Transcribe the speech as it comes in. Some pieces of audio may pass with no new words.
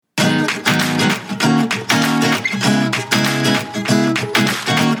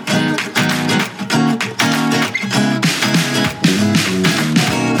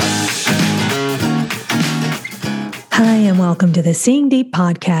to the Seeing Deep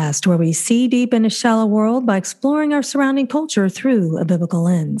podcast, where we see deep in a shallow world by exploring our surrounding culture through a biblical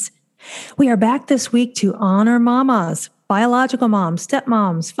lens. We are back this week to honor mamas, biological moms,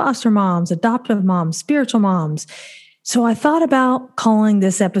 stepmoms, foster moms, adoptive moms, spiritual moms. So I thought about calling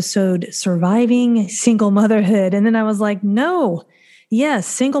this episode Surviving Single Motherhood. And then I was like, no, yes,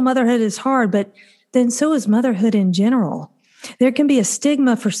 single motherhood is hard, but then so is motherhood in general. There can be a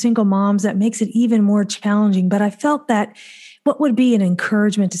stigma for single moms that makes it even more challenging, but I felt that what would be an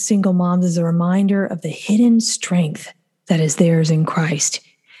encouragement to single moms is a reminder of the hidden strength that is theirs in Christ.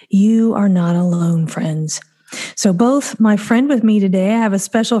 You are not alone, friends. So both my friend with me today, I have a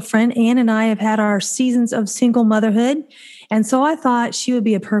special friend, Ann, and I have had our seasons of single motherhood. And so I thought she would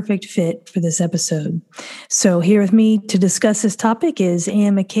be a perfect fit for this episode. So here with me to discuss this topic is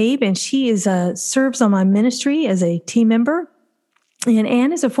Ann McCabe, and she is serves on my ministry as a team member. And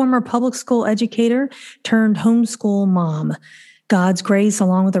Ann is a former public school educator turned homeschool mom. God's grace,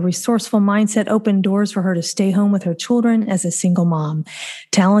 along with a resourceful mindset, opened doors for her to stay home with her children as a single mom.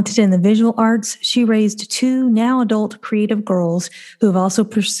 Talented in the visual arts, she raised two now adult creative girls who have also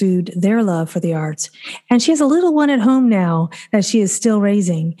pursued their love for the arts. And she has a little one at home now that she is still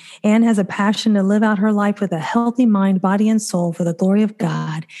raising. Ann has a passion to live out her life with a healthy mind, body, and soul for the glory of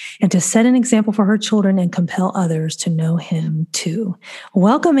God, and to set an example for her children and compel others to know Him too.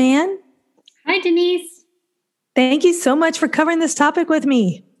 Welcome, Ann. Hi, Denise. Thank you so much for covering this topic with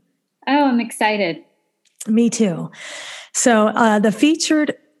me. Oh, I'm excited. Me too. So the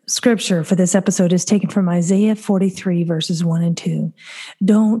featured scripture for this episode is taken from Isaiah 43, verses 1 and 2.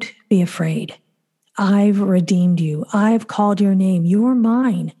 Don't be afraid. I've redeemed you. I've called your name. You're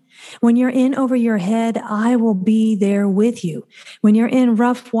mine. When you're in over your head, I will be there with you. When you're in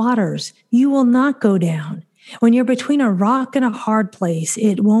rough waters, you will not go down. When you're between a rock and a hard place,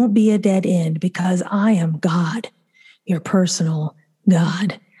 it won't be a dead end because I am God, your personal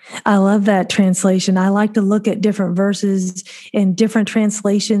God. I love that translation. I like to look at different verses in different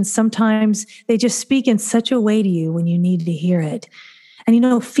translations. Sometimes they just speak in such a way to you when you need to hear it. And you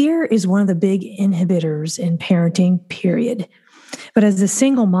know, fear is one of the big inhibitors in parenting, period. But as a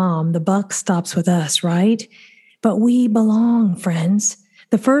single mom, the buck stops with us, right? But we belong, friends.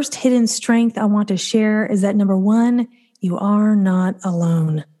 The first hidden strength I want to share is that number one, you are not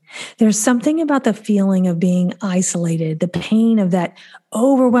alone. There's something about the feeling of being isolated, the pain of that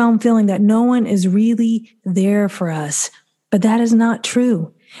overwhelmed feeling that no one is really there for us. But that is not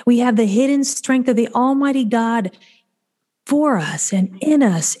true. We have the hidden strength of the Almighty God for us and in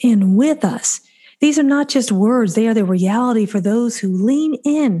us and with us. These are not just words. They are the reality for those who lean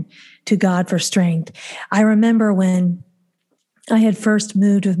in to God for strength. I remember when I had first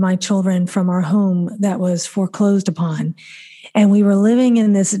moved with my children from our home that was foreclosed upon. And we were living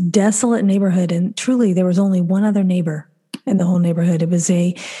in this desolate neighborhood. And truly, there was only one other neighbor in the whole neighborhood. It was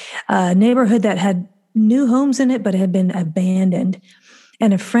a neighborhood that had new homes in it, but had been abandoned.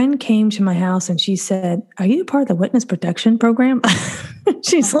 And a friend came to my house and she said, "Are you part of the witness protection program?"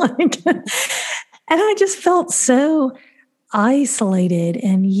 She's like, and I just felt so isolated.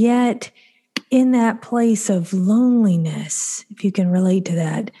 And yet, in that place of loneliness, if you can relate to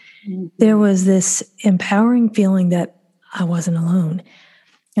that, there was this empowering feeling that I wasn't alone.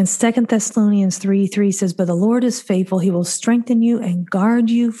 And 2 Thessalonians 3:3 says, "But the Lord is faithful. He will strengthen you and guard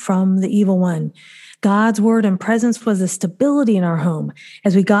you from the evil one." God's word and presence was a stability in our home.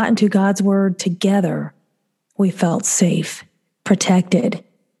 As we got into God's word together, we felt safe, protected,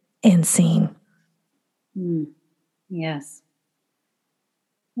 and seen. Yes.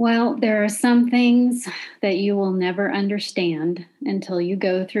 Well, there are some things that you will never understand until you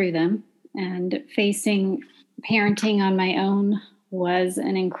go through them. And facing parenting on my own was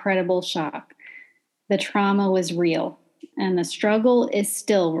an incredible shock. The trauma was real, and the struggle is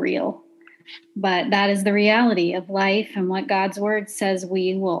still real. But that is the reality of life and what God's word says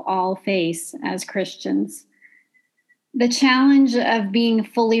we will all face as Christians. The challenge of being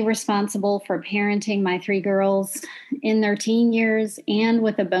fully responsible for parenting my three girls in their teen years and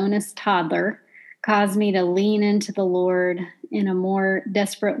with a bonus toddler caused me to lean into the Lord in a more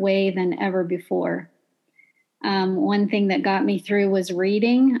desperate way than ever before. One thing that got me through was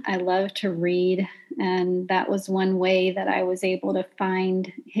reading. I love to read, and that was one way that I was able to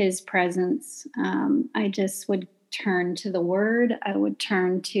find His presence. I just would turn to the Word. I would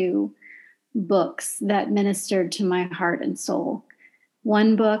turn to books that ministered to my heart and soul.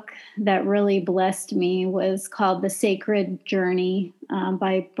 One book that really blessed me was called The Sacred Journey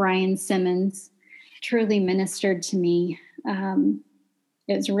by Brian Simmons. Truly ministered to me.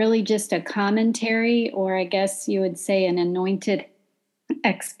 It's really just a commentary, or I guess you would say an anointed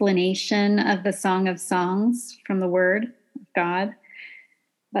explanation of the Song of Songs from the Word. God.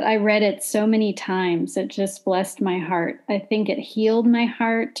 But I read it so many times, it just blessed my heart. I think it healed my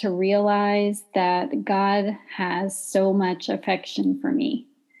heart to realize that God has so much affection for me.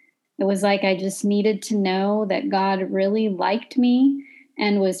 It was like I just needed to know that God really liked me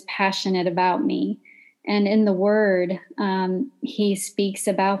and was passionate about me. And in the Word, he speaks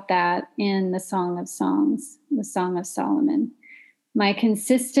about that in the Song of Songs, the Song of Solomon. My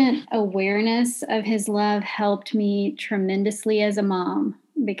consistent awareness of his love helped me tremendously as a mom,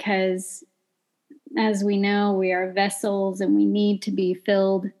 because as we know, we are vessels and we need to be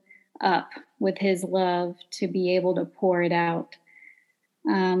filled up with his love to be able to pour it out.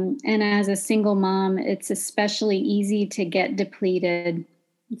 And as a single mom, it's especially easy to get depleted.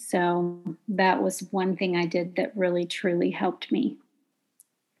 So that was one thing I did that really, truly helped me.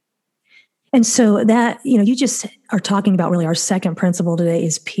 And so that, you just are talking about really our second principle today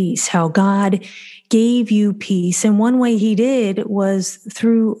is peace, how God gave you peace. And one way he did was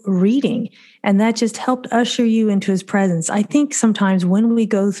through reading. And that just helped usher you into his presence. I think sometimes when we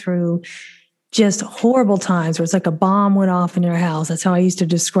go through just horrible times where it's like a bomb went off in your house, that's how I used to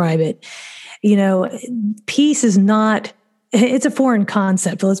describe it. Peace is not, it's a foreign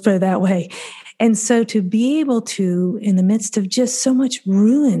concept, let's put it that way. And so to be able to, in the midst of just so much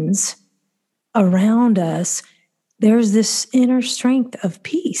ruins around us, there's this inner strength of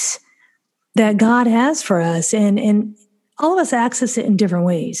peace that God has for us. And all of us access it in different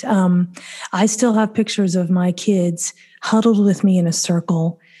ways. I still have pictures of my kids huddled with me in a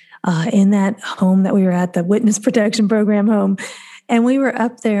circle in that home that we were at, the Witness Protection Program home. And we were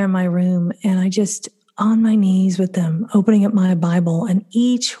up there in my room, and I just on my knees with them, opening up my Bible, and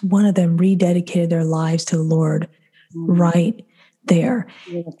each one of them rededicated their lives to the Lord right there.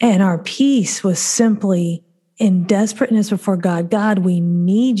 And our peace was simply in desperateness before God. God, we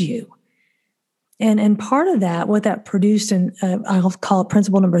need you. And part of that, what that produced, and I'll call it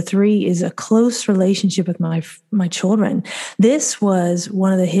principle number 3, is a close relationship with my children. This was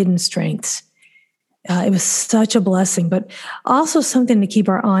one of the hidden strengths. It was such a blessing, but also something to keep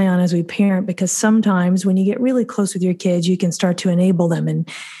our eye on as we parent, because sometimes when you get really close with your kids, you can start to enable them. And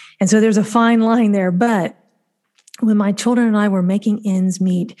so there's a fine line there. But when my children and I were making ends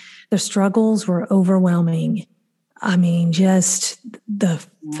meet, the struggles were overwhelming. I mean, just the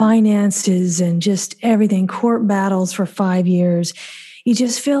finances and just everything, court battles for 5 years. You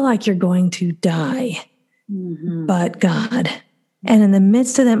just feel like you're going to die, but God. And in the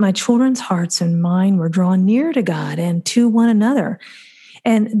midst of that, my children's hearts and mine were drawn near to God and to one another.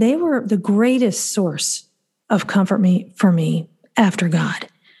 And they were the greatest source of comfort for me after God.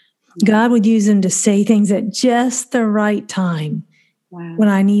 God would use them to say things at just the right time when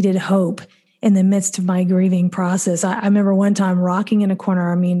I needed hope in the midst of my grieving process. I remember one time rocking in a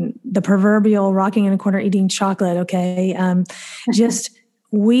corner. I mean, the proverbial rocking in a corner, eating chocolate, okay? Just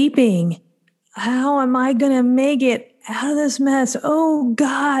weeping. How am I going to make it out of this mess? Oh,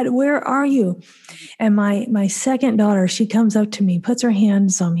 God, where are you? And my second daughter, she comes up to me, puts her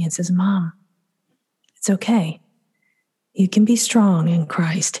hands on me and says, Mom, it's okay. You can be strong in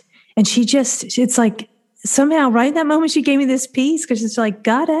Christ. And it's like somehow right in that moment, she gave me this peace, because it's like,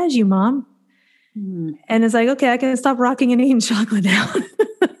 God has you, Mom. And it's like, okay, I can stop rocking and eating chocolate now.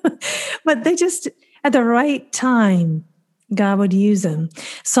 But they just, at the right time, God would use them.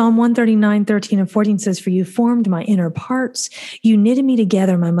 Psalm 139, 13 and 14 says, for you formed my inner parts. You knitted me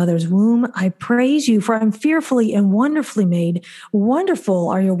together in my mother's womb. I praise you, for I'm fearfully and wonderfully made. Wonderful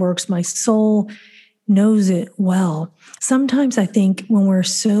are your works. My soul knows it well. Sometimes I think when we're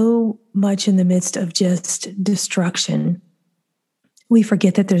so much in the midst of just destruction, we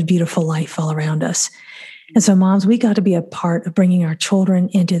forget that there's beautiful life all around us. And so moms, we got to be a part of bringing our children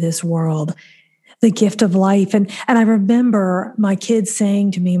into this world, the gift of life. And I remember my kids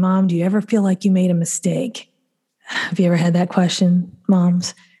saying to me, Mom, do you ever feel like you made a mistake? Have you ever had that question,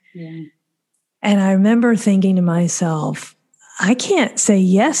 moms? Yeah. And I remember thinking to myself, I can't say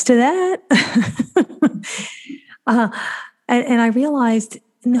yes to that. And I realized,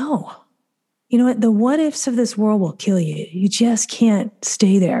 no. You know what? The what ifs of this world will kill you. You just can't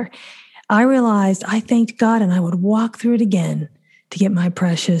stay there. I realized I thanked God, and I would walk through it again to get my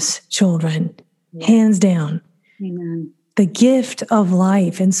precious children, hands down. Amen. The gift of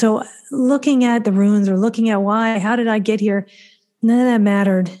life. And so looking at the ruins or looking at how did I get here? None of that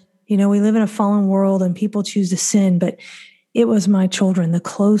mattered. We live in a fallen world and people choose to sin, but it was my children, the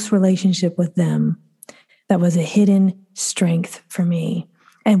close relationship with them, that was a hidden strength for me.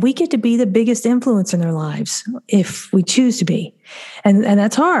 And we get to be the biggest influence in their lives if we choose to be. And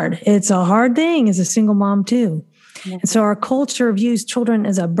that's hard. It's a hard thing as a single mom too. And so our culture views children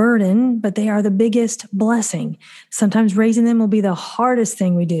as a burden, but they are the biggest blessing. Sometimes raising them will be the hardest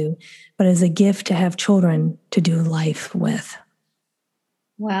thing we do, but as a gift to have children to do life with.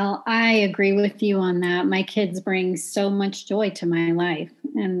 Well, I agree with you on that. My kids bring so much joy to my life.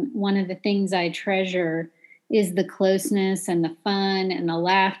 And one of the things I treasure is the closeness and the fun and the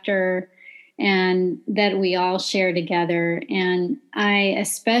laughter and that we all share together. And I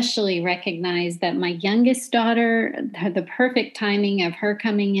especially recognize that my youngest daughter, the perfect timing of her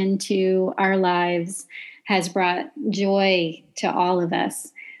coming into our lives has brought joy to all of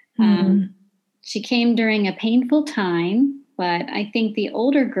us. She came during a painful time. But I think the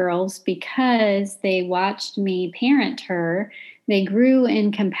older girls, because they watched me parent her, they grew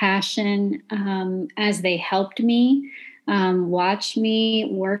in compassion as they helped me, watch me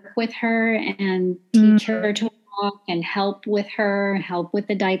work with her and teach her to walk and help with her, help with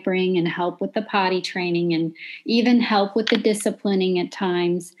the diapering and help with the potty training and even help with the disciplining at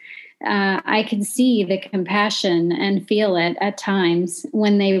times. I could see the compassion and feel it at times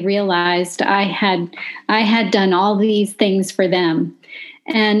when they realized I had done all these things for them.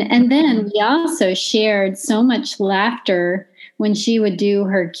 And then we also shared so much laughter when she would do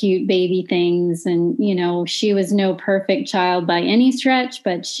her cute baby things. And, she was no perfect child by any stretch,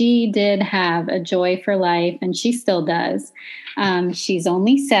 but she did have a joy for life, and she still does. She's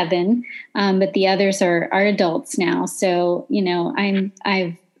only 7, but the others are adults now. So,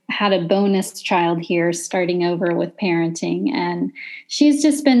 I've had a bonus child here starting over with parenting, and she's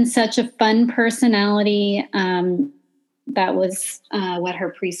just been such a fun personality. That was what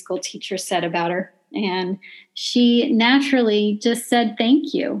her preschool teacher said about her. And she naturally just said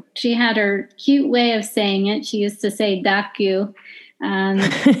thank you. She had her cute way of saying it. She used to say daku.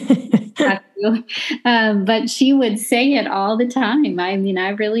 But she would say it all the time. I mean, I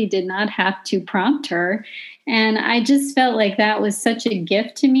really did not have to prompt her. And I just felt like that was such a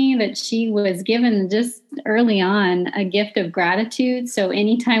gift to me that she was given just early on a gift of gratitude. So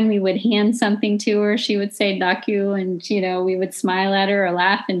anytime we would hand something to her, she would say daku, and we would smile at her or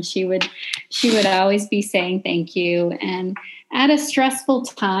laugh, and she would always be saying thank you. And at a stressful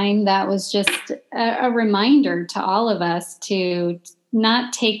time, that was just a reminder to all of us to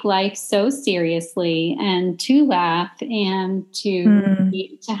not take life so seriously and to laugh and to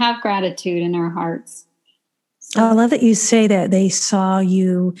have gratitude in our hearts. So. I love that you say that they saw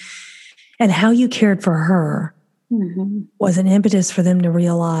you and how you cared for her was an impetus for them to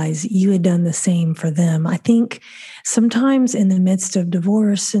realize you had done the same for them. I think sometimes in the midst of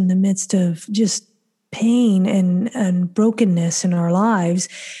divorce, in the midst of just pain and brokenness in our lives,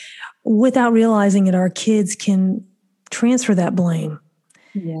 without realizing it, our kids can transfer that blame.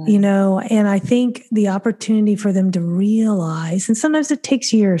 Yes. And I think the opportunity for them to realize, and sometimes it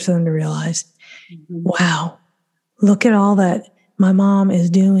takes years for them to realize, wow, look at all that my mom is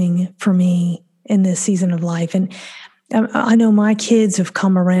doing for me in this season of life. And I know my kids have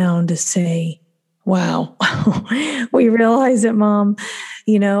come around to say, wow, we realize it, Mom,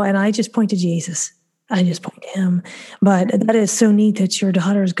 and I just point to Jesus. I just point to him. But that is so neat that your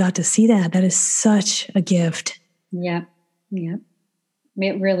daughters got to see that. That is such a gift. Yeah. Yeah.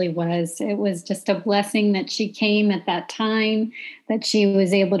 It really was. It was just a blessing that she came at that time, that she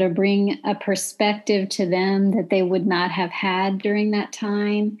was able to bring a perspective to them that they would not have had during that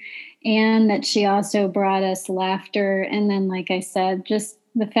time. And that she also brought us laughter. And then, like I said, just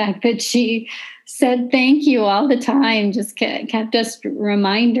the fact that she said thank you all the time just kept us a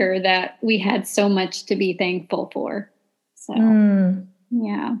reminder that we had so much to be thankful for. So,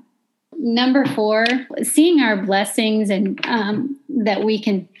 yeah. Number 4, seeing our blessings and that we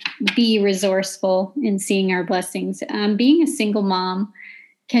can be resourceful in seeing our blessings. Being a single mom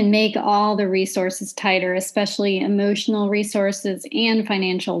can make all the resources tighter, especially emotional resources and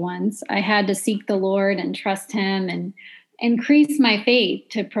financial ones. I had to seek the Lord and trust him and increase my faith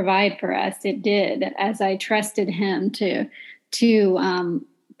to provide for us. It did, as I trusted him to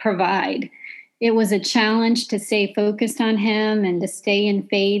provide. It was a challenge to stay focused on him and to stay in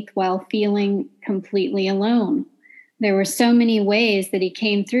faith while feeling completely alone. There were so many ways that he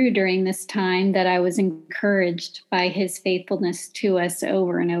came through during this time that I was encouraged by his faithfulness to us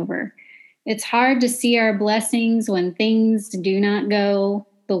over and over. It's hard to see our blessings when things do not go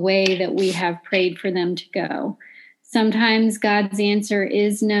the way that we have prayed for them to go. Sometimes God's answer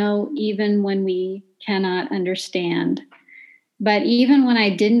is no, even when we cannot understand. But even when I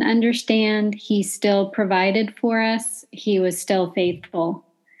didn't understand, he still provided for us. He was still faithful.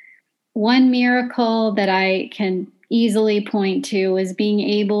 One miracle that I can easily point to was being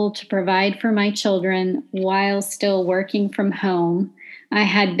able to provide for my children while still working from home I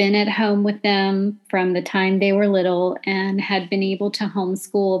had been at home with them from the time they were little and had been able to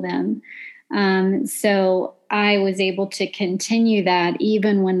homeschool them. So I was able to continue that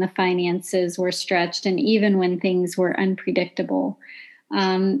even when the finances were stretched and even when things were unpredictable.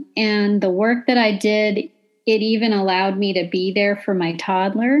 And the work that I did, it even allowed me to be there for my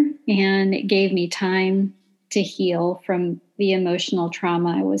toddler, and it gave me time to heal from the emotional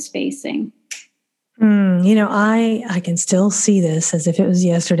trauma I was facing. I can still see this as if it was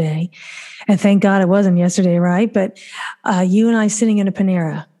yesterday. And thank God it wasn't yesterday, right? But you and I sitting in a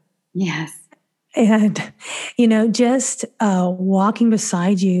Panera. Yes. And, just walking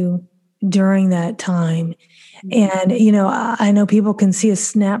beside you during that time. And, I know people can see a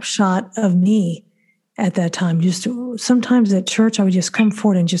snapshot of me at that time. Just sometimes at church, I would just come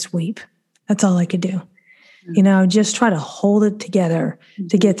forward and just weep. That's all I could do. Just try to hold it together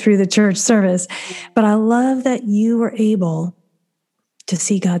to get through the church service. But I love that you were able to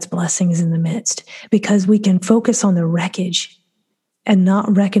see God's blessings in the midst, because we can focus on the wreckage and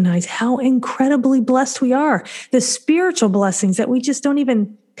not recognize how incredibly blessed we are. The spiritual blessings that we just don't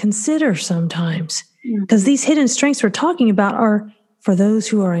even consider sometimes, because these hidden strengths we're talking about are for those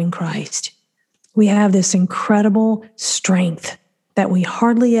who are in Christ. We have this incredible strength that we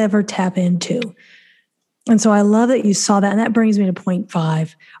hardly ever tap into. And so I love that you saw that. And that brings me to point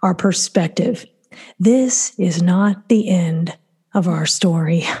 5, our perspective. This is not the end of our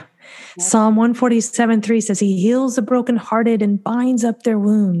story. Psalm 147:3 says, He heals the brokenhearted and binds up their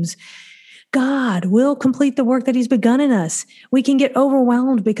wounds. God will complete the work that He's begun in us. We can get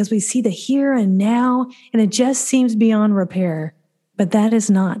overwhelmed because we see the here and now, and it just seems beyond repair. But that is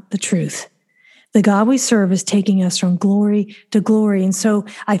not the truth. The God we serve is taking us from glory to glory. And so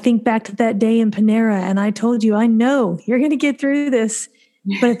I think back to that day in Panera, and I told you, I know you're going to get through this.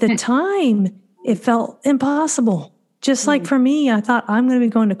 But at the time, it felt impossible. Just like for me, I thought I'm going to be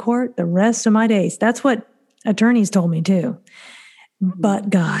going to court the rest of my days. That's what attorneys told me too. But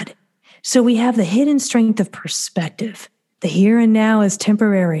God. So we have the hidden strength of perspective. The here and now is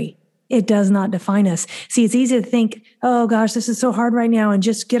temporary. It does not define us. See, it's easy to think, oh gosh, this is so hard right now, and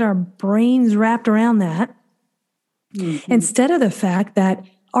just get our brains wrapped around that. Instead of the fact that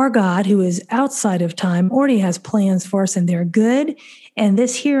our God, who is outside of time, already has plans for us, and they're good. And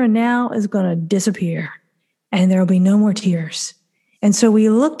this here and now is going to disappear, and there will be no more tears. And so we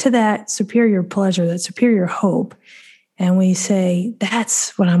look to that superior pleasure, that superior hope, and we say,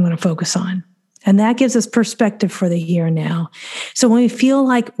 that's what I'm going to focus on. And that gives us perspective for the here and now. So when we feel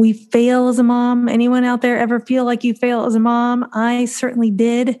like we fail as a mom, anyone out there ever feel like you fail as a mom? I certainly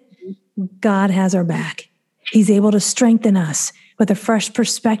did. God has our back. He's able to strengthen us with a fresh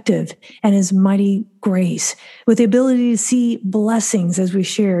perspective and His mighty grace, with the ability to see blessings, as we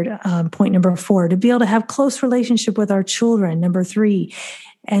shared, point number 4, to be able to have close relationship with our children, number 3,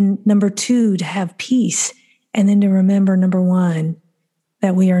 and number 2, to have peace, and then to remember, number 1,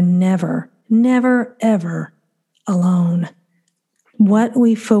 that we are never, ever alone. What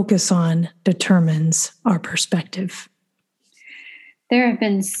we focus on determines our perspective. There have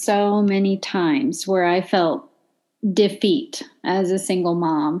been so many times where I felt defeat as a single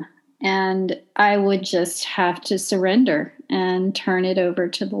mom, and I would just have to surrender and turn it over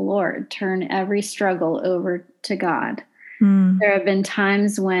to the Lord, turn every struggle over to God. There have been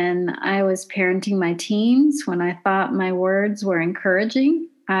times when I was parenting my teens, when I thought my words were encouraging.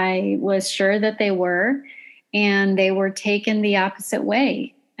 I was sure that they were, and they were taken the opposite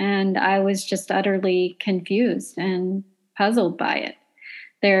way. And I was just utterly confused and puzzled by it.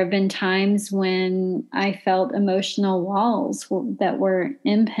 There have been times when I felt emotional walls that were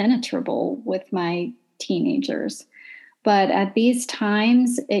impenetrable with my teenagers. But at these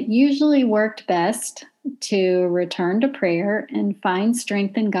times, it usually worked best to return to prayer and find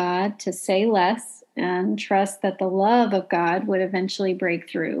strength in God to say less and trust that the love of God would eventually break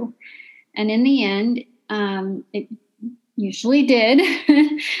through. And in the end, it usually did.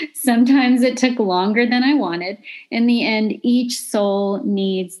 Sometimes it took longer than I wanted. In the end, each soul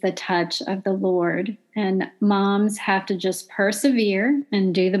needs the touch of the Lord, and moms have to just persevere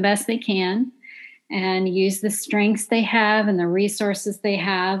and do the best they can and use the strengths they have and the resources they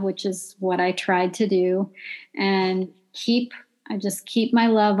have, which is what I tried to do, and I just keep my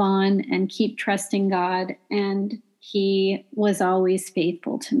love on and keep trusting God. And He was always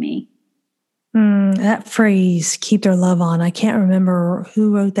faithful to me. That phrase, keep their love on. I can't remember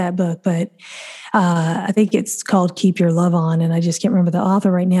who wrote that book, but I think it's called Keep Your Love On. And I just can't remember the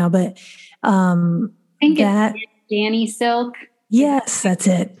author right now, but I think it's Danny Silk. Yes, that's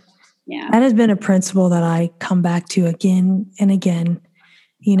it. Yeah. That has been a principle that I come back to again and again,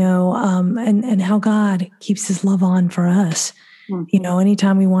 and how God keeps His love on for us.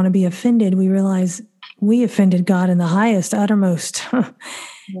 Anytime we want to be offended, we realize we offended God in the highest, uttermost,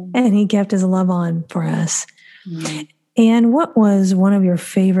 and he kept his love on for us. Mm-hmm. And what was one of your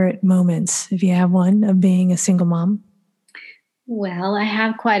favorite moments, if you have one, of being a single mom? Well, I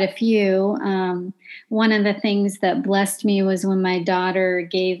have quite a few. One of the things that blessed me was when my daughter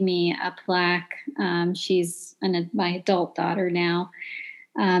gave me a plaque. She's my adult daughter now.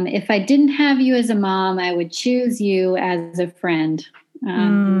 If I didn't have you as a mom, I would choose you as a friend.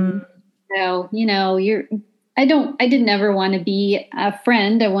 So, I didn't ever want to be a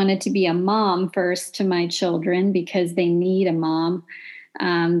friend. I wanted to be a mom first to my children because they need a mom.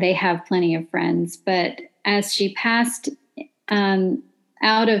 They have plenty of friends. But as she passed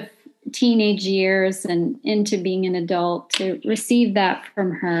out of teenage years and into being an adult, to receive that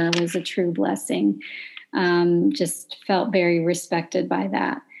from her was a true blessing. Just felt very respected by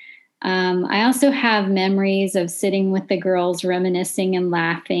that. I also have memories of sitting with the girls, reminiscing and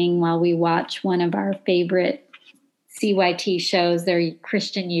laughing while we watch one of our favorite CYT shows, their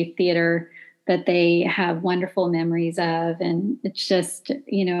Christian youth theater that they have wonderful memories of. And it's just,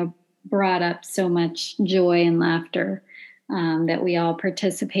 brought up so much joy and laughter that we all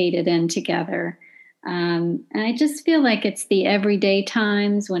participated in together. And I just feel like it's the everyday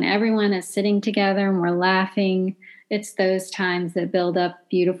times when everyone is sitting together and we're laughing. It's those times that build up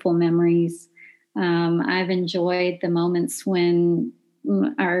beautiful memories. I've enjoyed the moments when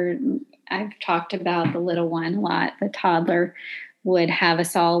I've talked about the little one a lot. The toddler would have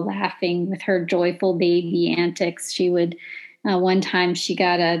us all laughing with her joyful baby antics. She would, one time she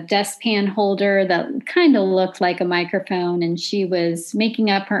got a dustpan holder that kind of looked like a microphone, and she was making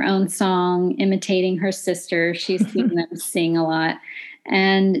up her own song, imitating her sister. She's seen them sing a lot.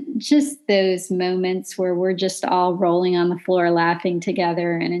 And just those moments where we're just all rolling on the floor, laughing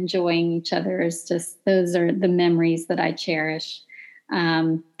together and enjoying each other those are the memories that I cherish.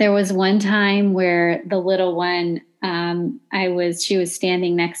 There was one time where the little one, she was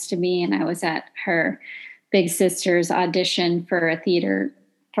standing next to me, and I was at her big sister's audition for her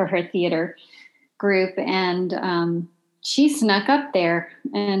theater group. And, she snuck up there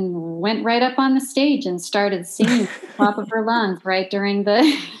and went right up on the stage and started singing at the top of her lungs right during the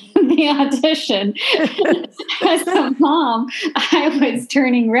audition. As a mom, I was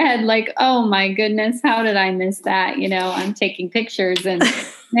turning red like, oh my goodness, how did I miss that? I'm taking pictures, and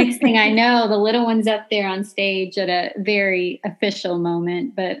next thing I know, the little one's up there on stage at a very official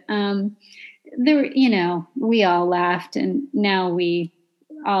moment. But we all laughed, and now we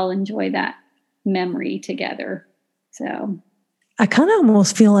all enjoy that memory together. So I kind of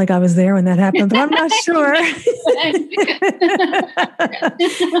almost feel like I was there when that happened, but I'm not sure.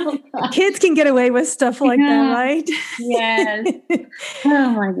 Kids can get away with stuff like that, right? Yes.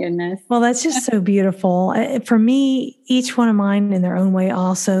 Oh my goodness. Well, that's just so beautiful. For me, each one of mine in their own way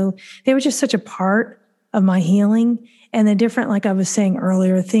also, they were just such a part of my healing. And the different, like I was saying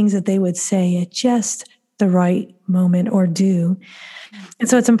earlier, things that they would say at just the right moment or do. And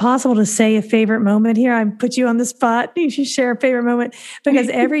so it's impossible to say a favorite moment here. I put you on the spot. You should share a favorite moment, because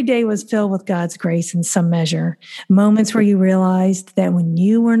every day was filled with God's grace in some measure. Moments where you realized that when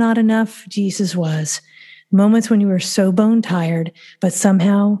you were not enough, Jesus was. Moments when you were so bone tired, but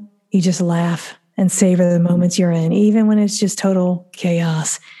somehow you just laugh and savor the moments you're in, even when it's just total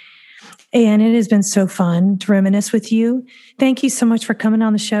chaos. And it has been so fun to reminisce with you. Thank you so much for coming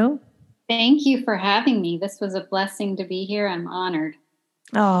on the show. Thank you for having me. This was a blessing to be here. I'm honored.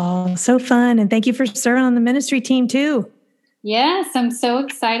 Oh, so fun. And thank you for serving on the ministry team too. Yes, I'm so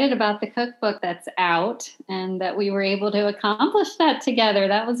excited about the cookbook that's out and that we were able to accomplish that together.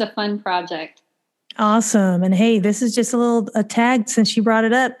 That was a fun project. Awesome. And hey, this is just a tag since you brought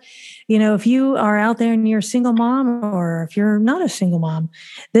it up. If you are out there and you're a single mom, or if you're not a single mom,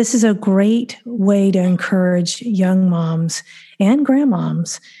 this is a great way to encourage young moms and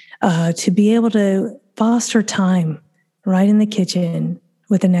grandmoms to be able to foster time right in the kitchen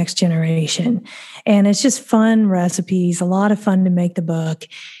with the next generation. And it's just fun recipes, a lot of fun to make the book.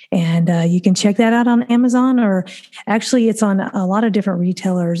 And you can check that out on Amazon, or actually it's on a lot of different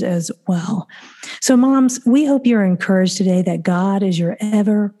retailers as well. So moms, we hope you're encouraged today that God is your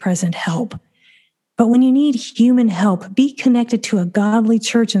ever-present help. But when you need human help, be connected to a godly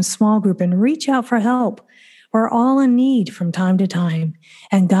church and small group and reach out for help. We're all in need from time to time,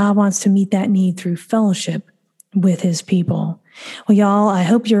 and God wants to meet that need through fellowship with his people. Well, y'all, I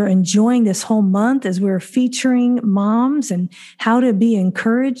hope you're enjoying this whole month as we're featuring moms and how to be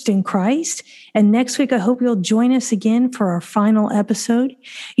encouraged in Christ. And next week, I hope you'll join us again for our final episode.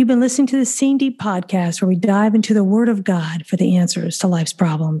 You've been listening to the Seeing Deep podcast, where we dive into the Word of God for the answers to life's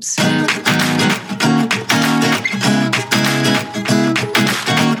problems.